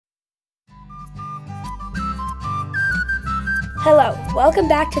Hello, welcome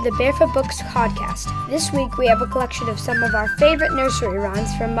back to the Barefoot Books podcast. This week we have a collection of some of our favorite nursery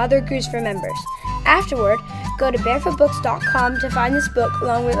rhymes from Mother Goose Remembers. Afterward, go to barefootbooks.com to find this book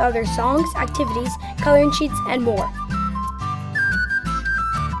along with other songs, activities, coloring sheets, and more.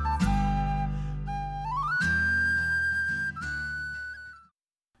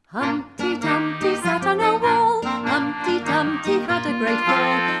 Humpty Dumpty sat on a wall. Humpty Dumpty had a great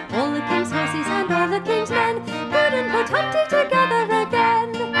fall. All the king's horses and all the king's men couldn't put Humpty together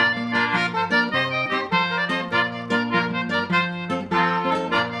again.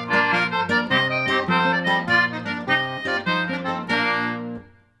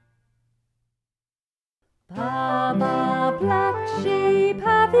 Baba, black sheep,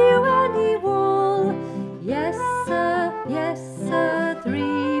 have you any wool? Yes, sir,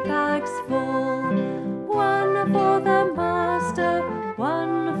 3 bags full. 1 for the master,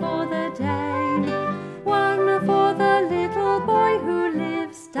 1 for the dame, 1 for the little boy who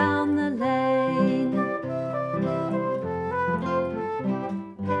lives down the lane.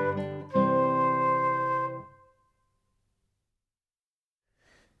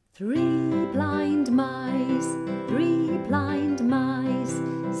 Three blind mice,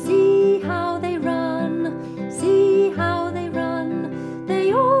 see how they run, see how they run.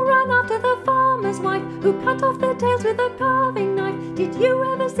 They all run after the farmer's wife, who cut off their tails with a carving knife. Did you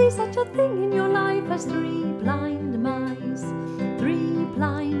ever see such a thing in your life as 3 blind mice? 3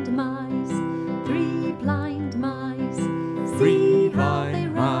 blind mice, 3 blind mice. See how they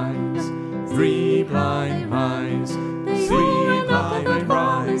run, 3 blind mice. They all run after the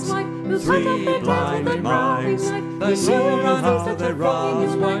farmer's wife, who cut off their tails with a carving knife. They see how they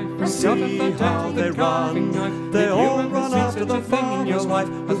run, see how they run. They all run after the farmer's wife,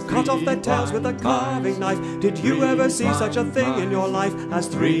 who cut off their tails with a carving knife. Did you ever see such a thing in your life as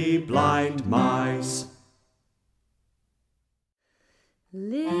 3 blind mice?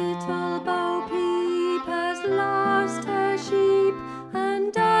 Little Bo Peep has lost her sheep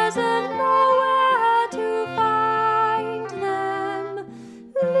and doesn't know where to find them.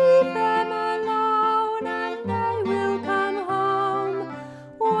 Leave them alone and they will come home,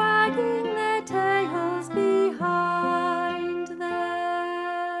 wagging their tails behind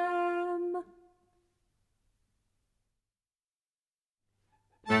them.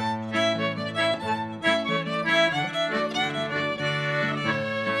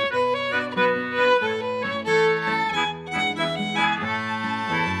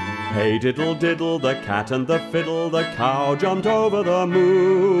 Hey diddle diddle, the cat and the fiddle, the cow jumped over the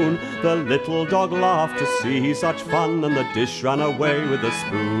moon. The little dog laughed to see such fun, and the dish ran away with the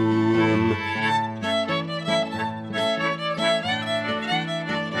spoon.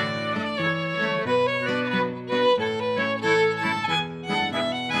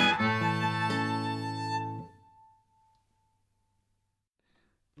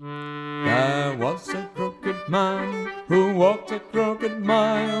 There was a crooked man who walked a crooked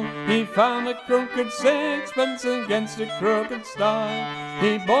mile. He found a crooked sixpence against a crooked stile.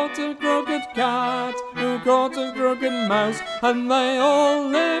 He bought a crooked cat who caught a crooked mouse, and they all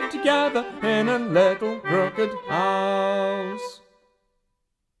lived together in a little crooked house.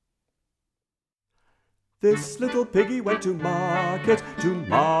 This little piggy went to market, to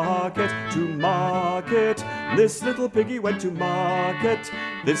market, to market. This little piggy went to market.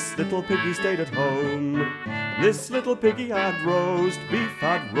 This little piggy stayed at home. This little piggy had roast beef,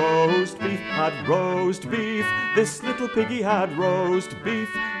 had roast beef, had roast beef. This little piggy had roast beef.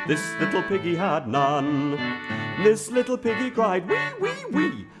 This little piggy had none. This little piggy cried, wee, wee,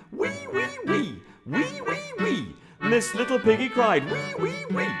 wee, wee, wee, wee, wee, wee, wee. This little piggy cried, wee, wee,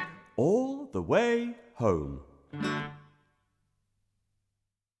 wee, all the way home.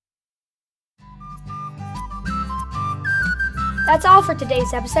 That's all for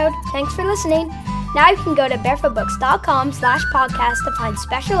today's episode. Thanks for listening. Now you can go to barefootbooks.com/podcast to find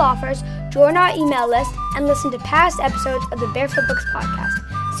special offers, join our email list, and listen to past episodes of the Barefoot Books podcast.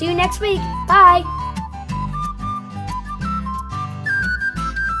 See you next week. Bye!